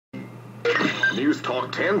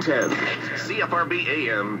NewsTalk 1010, CFRB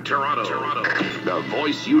AM, Toronto. The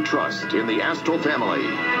voice you trust in the Astro family.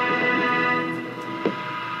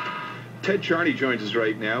 Ted Charney joins us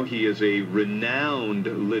right now. He is a renowned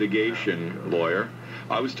litigation lawyer.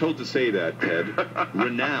 I was told to say that, Ted.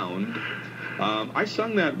 Renowned. I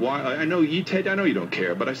sung that I know you, Ted, I know you don't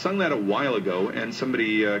care, but I sung that a while ago, and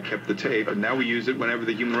somebody kept the tape, and now we use it whenever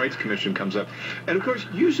the Human Rights Commission comes up. And, of course,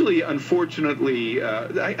 usually, unfortunately,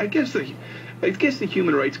 I guess the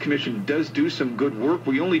Human Rights Commission does do some good work.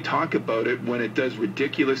 We only talk about it when it does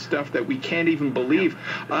ridiculous stuff that we can't even believe.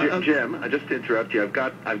 Jim, just to interrupt you,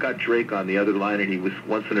 I've got Drake on the other line, and he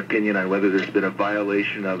wants an opinion on whether there's been a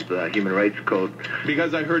violation of the Human Rights Code.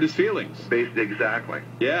 Because I hurt his feelings. Exactly.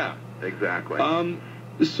 Yeah. Exactly.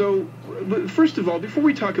 So, first of all, before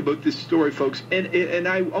we talk about this story, folks, and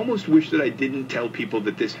I almost wish that I didn't tell people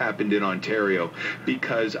that this happened in Ontario,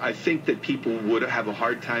 because I think that people would have a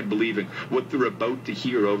hard time believing what they're about to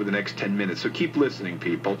hear over the next 10 minutes. So keep listening,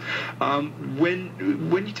 people.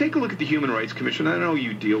 When you take a look at the Human Rights Commission, I know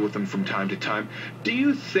you deal with them from time to time, do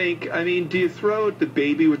you throw out the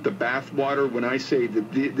baby with the bathwater when I say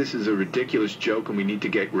that this is a ridiculous joke and we need to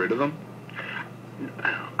get rid of them?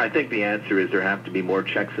 I think the answer is there have to be more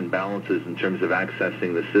checks and balances in terms of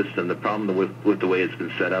accessing the system. The problem with the way it's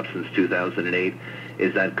been set up since 2008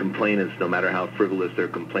 is that complainants, no matter how frivolous their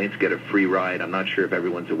complaints, get a free ride. I'm not sure if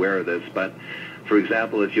everyone's aware of this, but for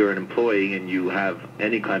example, if you're an employee and you have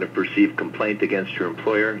any kind of perceived complaint against your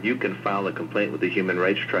employer, you can file a complaint with the Human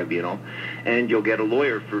Rights Tribunal, and you'll get a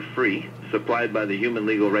lawyer for free, supplied by the Human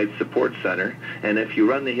Legal Rights Support Center. And if you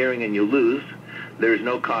run the hearing and you lose, there's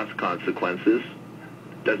no cost consequences.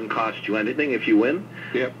 Doesn't cost you anything. If you win,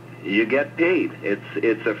 yep, you get paid.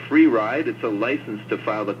 It's a free ride. It's a license to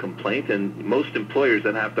file a complaint, and most employers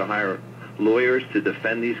that have to hire lawyers to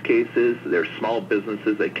defend these cases, they're small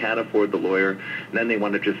businesses, they can't afford the lawyer, and then they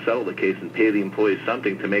want to just settle the case and pay the employees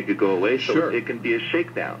something to make it go away, so sure, it can be a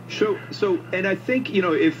shakedown. So, and I think,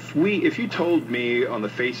 if you told me on the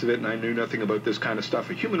face of it, and I knew nothing about this kind of stuff,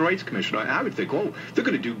 a Human Rights Commission, I would think, oh, they're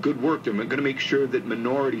going to do good work. They're going to make sure that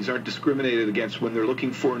minorities aren't discriminated against when they're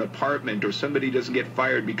looking for an apartment, or somebody doesn't get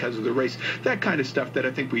fired because of their race, that kind of stuff that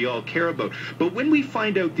I think we all care about. But when we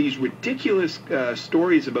find out these ridiculous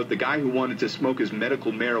stories about the guy who wanted to smoke his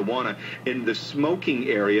medical marijuana in the smoking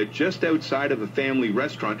area just outside of a family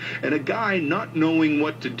restaurant, and a guy not knowing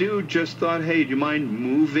what to do just thought, hey, do you mind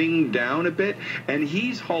moving down a bit? And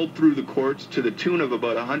he's hauled through the courts to the tune of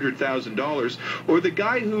about $100,000. Or the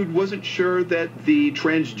guy who wasn't sure that the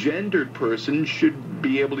transgendered person should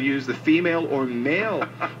be able to use the female or male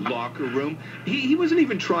locker room. He wasn't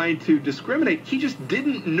even trying to discriminate. He just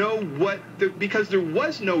didn't know because there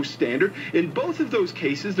was no standard. In both of those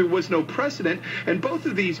cases, there was no precedent, and both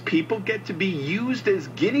of these people get to be used as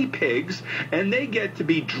guinea pigs, and they get to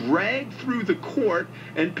be dragged through the court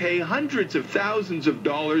and pay hundreds of thousands of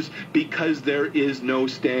dollars because there is no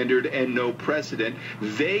standard and no precedent.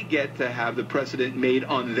 They get to have the precedent made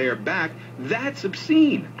on their back. That's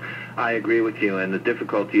obscene. I agree with you, and the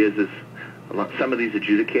difficulty is some of these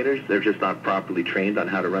adjudicators, they're just not properly trained on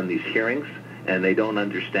how to run these hearings, and they don't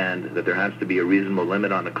understand that there has to be a reasonable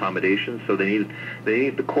limit on accommodations, so they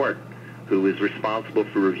need the court, who is responsible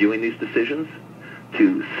for reviewing these decisions,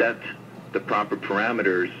 to set the proper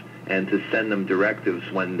parameters and to send them directives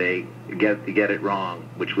when they get it wrong,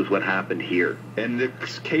 which was what happened here. And the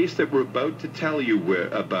case that we're about to tell you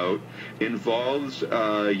about involves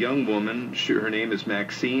a young woman. Her name is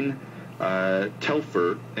Maxine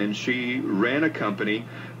Telfer, and she ran a company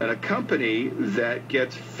that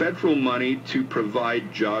gets federal money to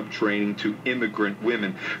provide job training to immigrant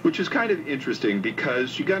women, which is kind of interesting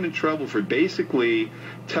because she got in trouble for basically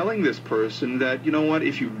telling this person that, you know what,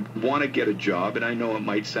 if you want to get a job, and I know it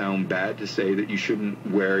might sound bad to say that you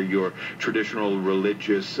shouldn't wear your traditional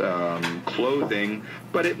religious clothing,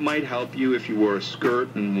 but it might help you if you wore a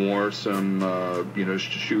skirt and wore some,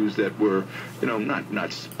 shoes that were,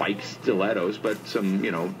 not spiked stilettos, but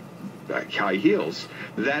some, high heels.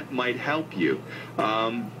 That might help you.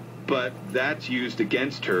 But that's used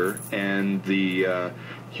against her, and the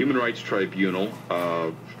Human Rights Tribunal,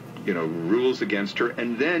 rules against her,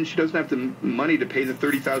 and then she doesn't have the money to pay the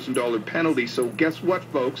 $30,000 penalty. So guess what,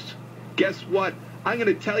 folks? Guess what? I'm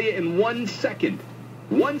going to tell you in 1 second.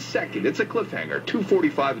 1 second. It's a cliffhanger.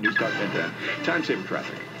 2:45 at NewsTalk 1010. Time saver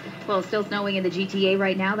traffic. Well, still snowing in the GTA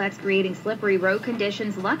right now. That's creating slippery road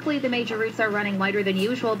conditions. Luckily, the major routes are running lighter than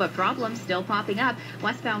usual, but problems still popping up.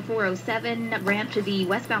 Westbound 407 ramp to the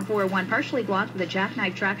westbound 401 partially blocked with a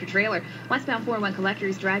jackknife tractor trailer. Westbound 401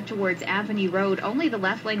 collectors dragged towards Avenue Road. Only the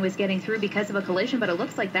left lane was getting through because of a collision, but it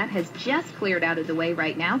looks like that has just cleared out of the way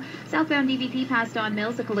right now. Southbound DVP past Don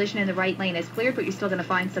Mills. The collision in the right lane is cleared, but you're still going to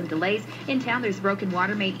find some delays. In town, there's broken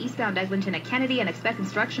water main eastbound Eglinton at Kennedy, and expect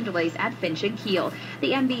construction delays at Finch and Kiel.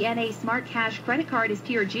 The MBNA Smart Cash credit card is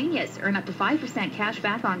pure genius. Earn up to 5% cash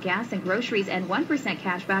back on gas and groceries and 1%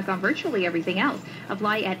 cash back on virtually everything else.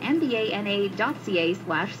 Apply at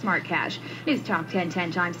mbana.ca/smartcash. News Talk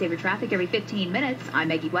 1010 time saver traffic every 15 minutes. I'm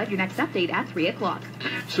Maggie White. Your next update at 3 o'clock.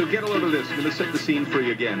 So get a load of this. I'm going to set the scene for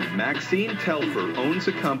you again. Maxine Telfer owns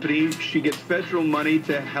a company. She gets federal money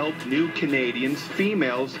to help new Canadians,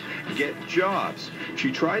 females, get jobs.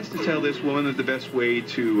 She tries to tell this woman that the best way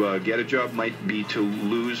to get a job might be to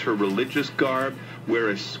lose her religious garb, wear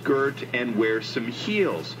a skirt, and wear some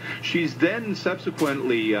heels. She's then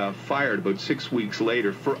subsequently fired about 6 weeks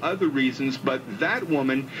later for other reasons, but that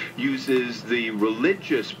woman uses the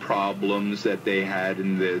religious problems that they had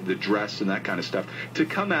in the dress and that kind of stuff to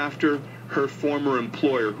come after her former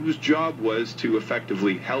employer, whose job was to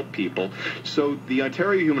effectively help people. So the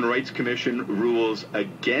Ontario Human Rights Commission rules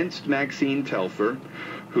against Maxine Telfer,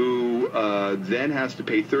 who then has to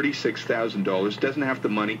pay $36,000, doesn't have the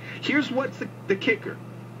money. Here's what's the kicker.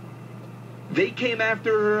 They came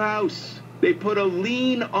after her house. They put a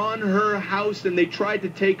lien on her house, and they tried to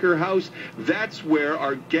take her house. That's where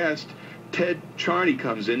our guest, Ted Charney,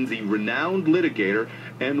 comes in, the renowned litigator.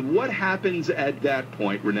 And what happens at that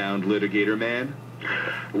point, renowned litigator man?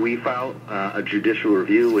 We filed a judicial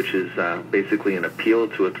review, which is basically an appeal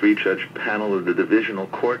to a 3-judge panel of the Divisional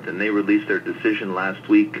Court, and they released their decision last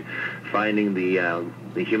week, finding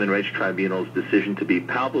the Human Rights Tribunal's decision to be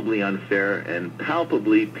palpably unfair and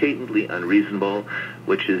palpably, patently unreasonable,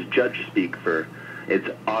 which is judge speak for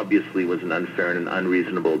it obviously was an unfair and an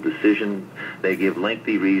unreasonable decision. They give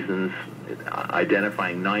lengthy reasons,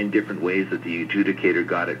 identifying 9 different ways that the adjudicator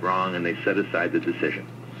got it wrong, and they set aside the decision.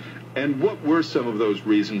 And what were some of those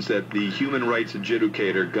reasons that the human rights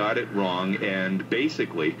adjudicator got it wrong? And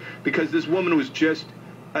basically, because this woman was just,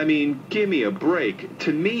 I mean, give me a break.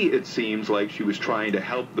 To me, it seems like she was trying to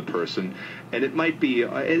help the person. And it might be,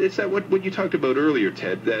 it's that what you talked about earlier,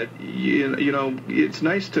 Ted, that, you know, it's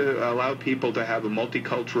nice to allow people to have a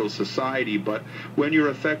multicultural society, but when you're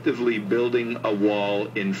effectively building a wall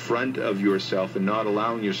in front of yourself and not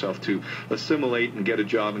allowing yourself to assimilate and get a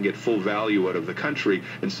job and get full value out of the country,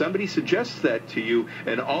 and somebody suggests that to you,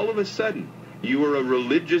 and all of a sudden you are a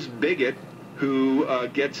religious bigot who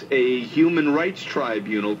gets a Human Rights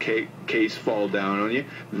Tribunal case fall down on you,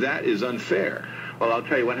 that is unfair. Well, I'll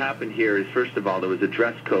tell you what happened here is, first of all, there was a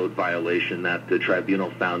dress code violation that the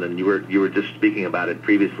tribunal found, and you were just speaking about it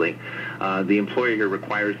previously. The employer here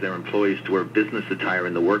requires their employees to wear business attire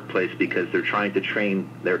in the workplace because they're trying to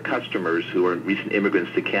train their customers, who are recent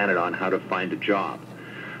immigrants to Canada, on how to find a job.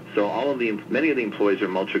 So many of the employees are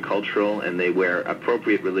multicultural, and they wear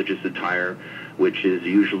appropriate religious attire, which is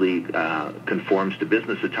usually conforms to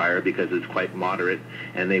business attire because it's quite moderate,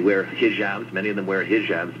 and they wear hijabs. Many of them wear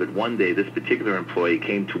hijabs, but one day this particular employee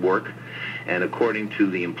came to work, and according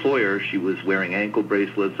to the employer, she was wearing ankle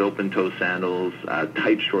bracelets, open-toe sandals,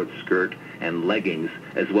 tight short skirt, and leggings,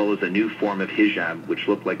 as well as a new form of hijab, which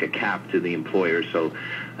looked like a cap to the employer. So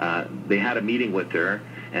they had a meeting with her,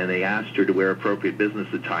 and they asked her to wear appropriate business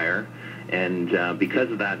attire. And because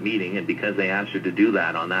of that meeting, and because they asked her to do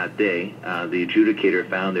that on that day, the adjudicator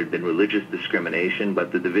found there had been religious discrimination,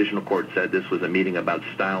 but the divisional court said this was a meeting about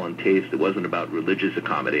style and taste. It wasn't about religious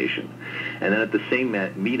accommodation. And then at the same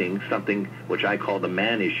meeting, something which I call the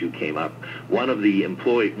man issue came up. One of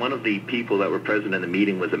the people that were present in the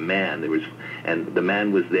meeting was a man. And the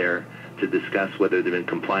man was there to discuss whether they're in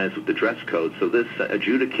compliance with the dress code. So this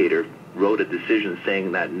adjudicator wrote a decision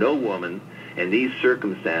saying that no woman in these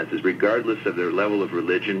circumstances, regardless of their level of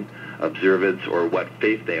religion, observance, or what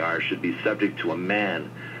faith they are, should be subject to a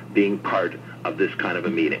man being part of this kind of a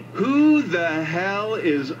meeting. Who the hell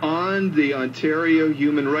is on the Ontario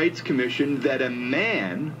Human Rights Commission that a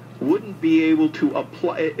man wouldn't be able to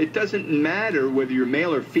apply? It doesn't matter whether you're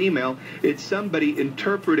male or female. It's somebody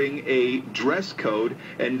interpreting a dress code,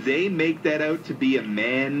 and they make that out to be a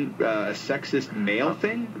sexist male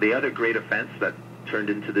thing? The other great offense that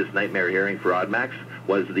turned into this nightmare hearing for Oddmax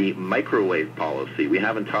was the microwave policy. We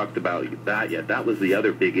haven't talked about that yet. That was the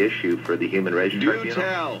other big issue for the Human Rights Tribunal. Do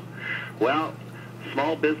tell. Well,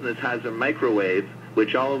 small business has a microwave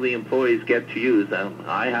which all of the employees get to use.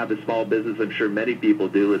 I have a small business, I'm sure many people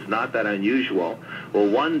do. It's not that unusual. Well,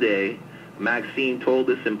 one day, Maxine told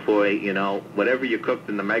this employee, you know, whatever you cooked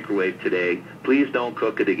in the microwave today, please don't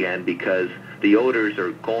cook it again because the odors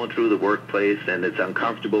are going through the workplace and it's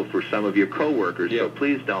uncomfortable for some of your coworkers, so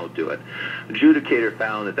please don't do it. The adjudicator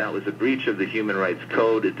found that that was a breach of the Human Rights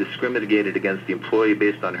Code. It discriminated against the employee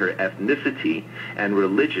based on her ethnicity and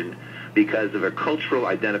religion because of her cultural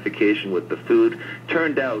identification with the food.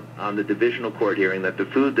 Turned out on the divisional court hearing that the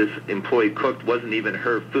food this employee cooked wasn't even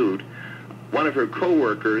her food. One of her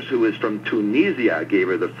co-workers, who is from Tunisia, gave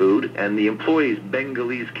her the food, and the employee's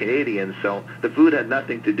Bengalese Canadian, so the food had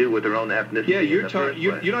nothing to do with her own ethnicity. Yeah,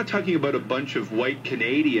 you're not talking about a bunch of white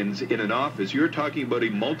Canadians in an office. You're talking about a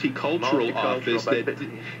multicultural office.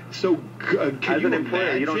 As an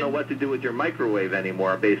employer, you don't know what to do with your microwave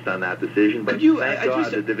anymore based on that decision, but thank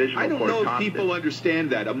God the divisional court I don't know if people understand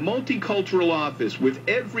that. A multicultural office with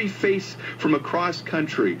every face from across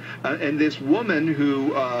country, and this woman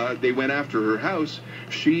who they went after her house,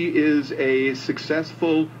 she is a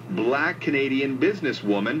successful black Canadian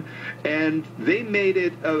businesswoman, and they made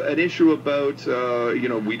it an issue about,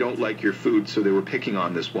 we don't like your food, so they were picking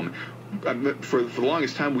on this woman. For the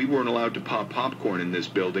longest time, we weren't allowed to pop popcorn in this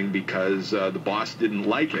building because the boss didn't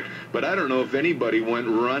like it. But I don't know if anybody went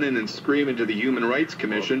running and screaming to the Human Rights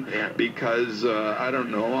Commission because, I don't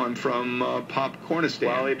know, I'm from Popcornistan.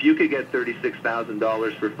 Well, if you could get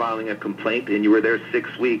 $36,000 for filing a complaint and you were there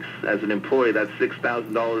 6 weeks as an employee, that's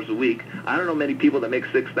 $6,000 a week. I don't know many people that make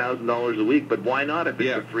 $6,000 a week, but why not if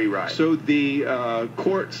it's a free ride? So the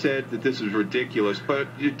court said that this is ridiculous, but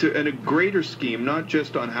in a greater scheme, not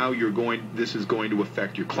just on how this is going to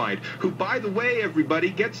affect your client, who, by the way, everybody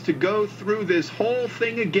gets to go through this whole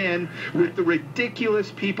thing again with the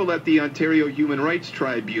ridiculous people at the Ontario Human Rights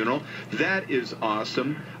Tribunal. That is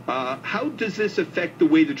awesome. How does this affect the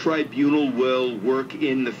way the tribunal will work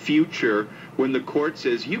in the future when the court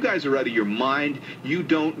says, you guys are out of your mind, you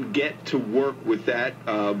don't get to work with that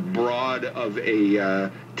broad of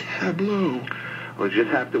a tableau? We'll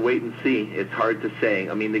just have to wait and see. It's hard to say.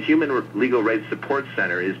 I mean, the Human Legal Rights Support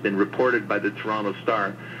Center has been reported by the Toronto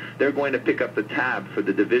Star. They're going to pick up the tab for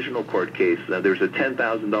the divisional court case. There's a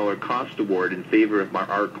 $10,000 cost award in favor of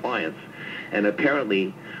our clients, and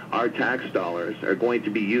apparently our tax dollars are going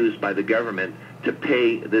to be used by the government to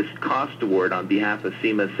pay this cost award on behalf of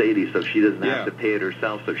Seema Sadie, so she doesn't have to pay it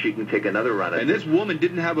herself, so she can take another run at it. And this woman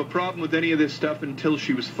didn't have a problem with any of this stuff until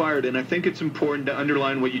she was fired, and I think it's important to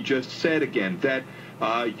underline what you just said again, that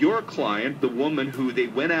your client, the woman who they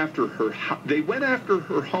went after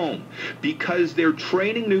her home because they're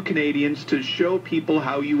training new Canadians to show people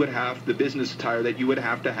how you would have the business attire that you would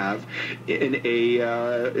have to have in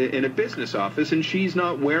a business office, and she's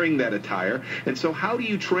not wearing that attire. And so how do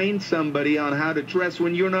you train somebody on how to dress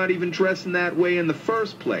when you're not even dressing that way in the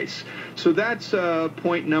first place? So that's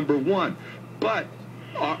point number one. But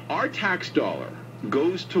our tax dollar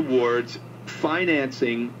goes towards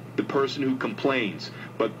financing the person who complains.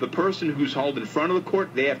 But the person who's hauled in front of the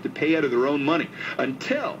court, they have to pay out of their own money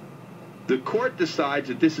until the court decides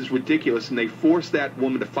that this is ridiculous and they force that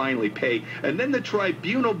woman to finally pay. And then the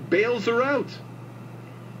tribunal bails her out.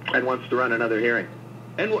 And wants to run another hearing.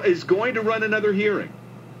 And is going to run another hearing.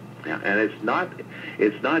 Yeah, and it's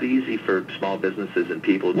not easy for small businesses and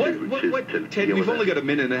people to Ted, we've only got a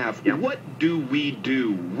minute and a half. Yeah. What do?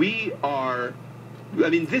 We are... I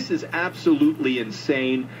mean, this is absolutely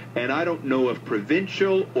insane, and I don't know if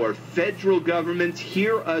provincial or federal governments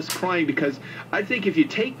hear us crying, because I think if you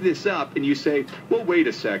take this up and you say, well, wait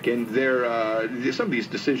a second, some of these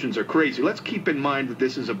decisions are crazy. Let's keep in mind that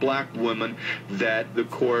this is a black woman that the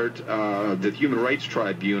court, the Human Rights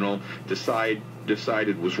Tribunal, decided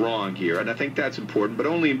was wrong here, and I think that's important, but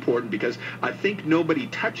only important because I think nobody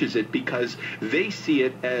touches it because they see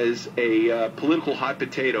it as a political hot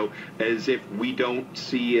potato, as if we don't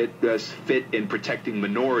see it as fit in protecting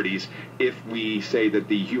minorities if we say that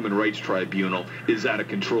the Human Rights Tribunal is out of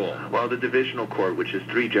control. Well, the divisional court, which is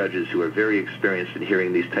 3 judges who are very experienced in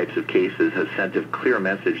hearing these types of cases, has sent a clear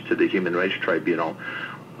message to the Human Rights Tribunal,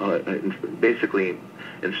 basically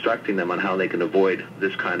instructing them on how they can avoid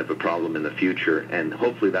this kind of a problem in the future, and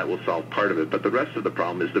hopefully that will solve part of it. But the rest of the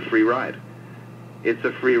problem is the free ride. It's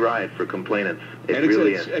a free ride for complainants. It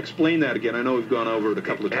really is. Explain that again. I know we've gone over it a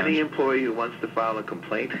couple of times. Any employee who wants to file a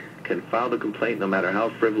complaint can file the complaint no matter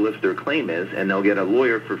how frivolous their claim is, and they'll get a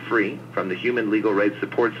lawyer for free from the Human Legal Rights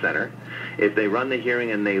Support Center. If they run the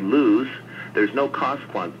hearing and they lose, there's no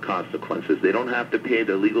consequences. They don't have to pay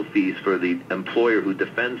the legal fees for the employer who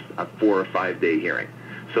defends a 4 or 5 day hearing.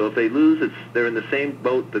 So if they lose, they're in the same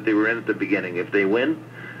boat that they were in at the beginning. If they win,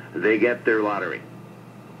 they get their lottery.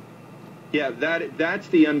 Yeah, that's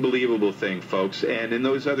the unbelievable thing, folks. And in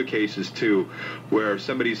those other cases, too, where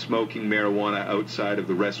somebody's smoking marijuana outside of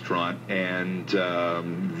the restaurant and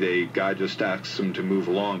the guy just asks them to move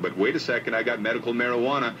along. But wait a second, I got medical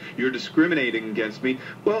marijuana. You're discriminating against me.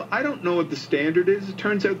 Well, I don't know what the standard is. It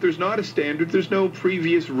turns out there's not a standard. There's no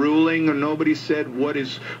previous ruling, or nobody said what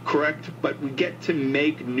is correct. But we get to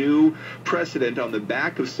make new precedent on the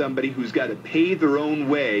back of somebody who's got to pay their own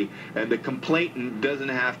way, and the complainant doesn't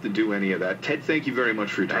have to do any of that. Ted, thank you very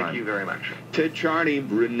much for your time. Thank you very much. Ted Charney,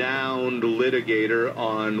 renowned litigator,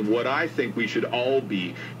 on what I think we should all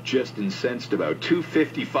be just incensed about.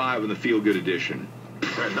 255 in the Feel Good edition.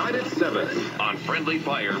 Tonight at 7 on Friendly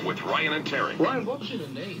Fire with Ryan and Terry. Ryan, what's in a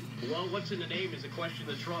name? Well, what's in a name is a question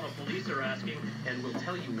the Toronto police are asking, and we'll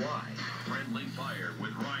tell you why. Friendly Fire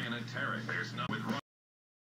with Ryan and Terry. There's no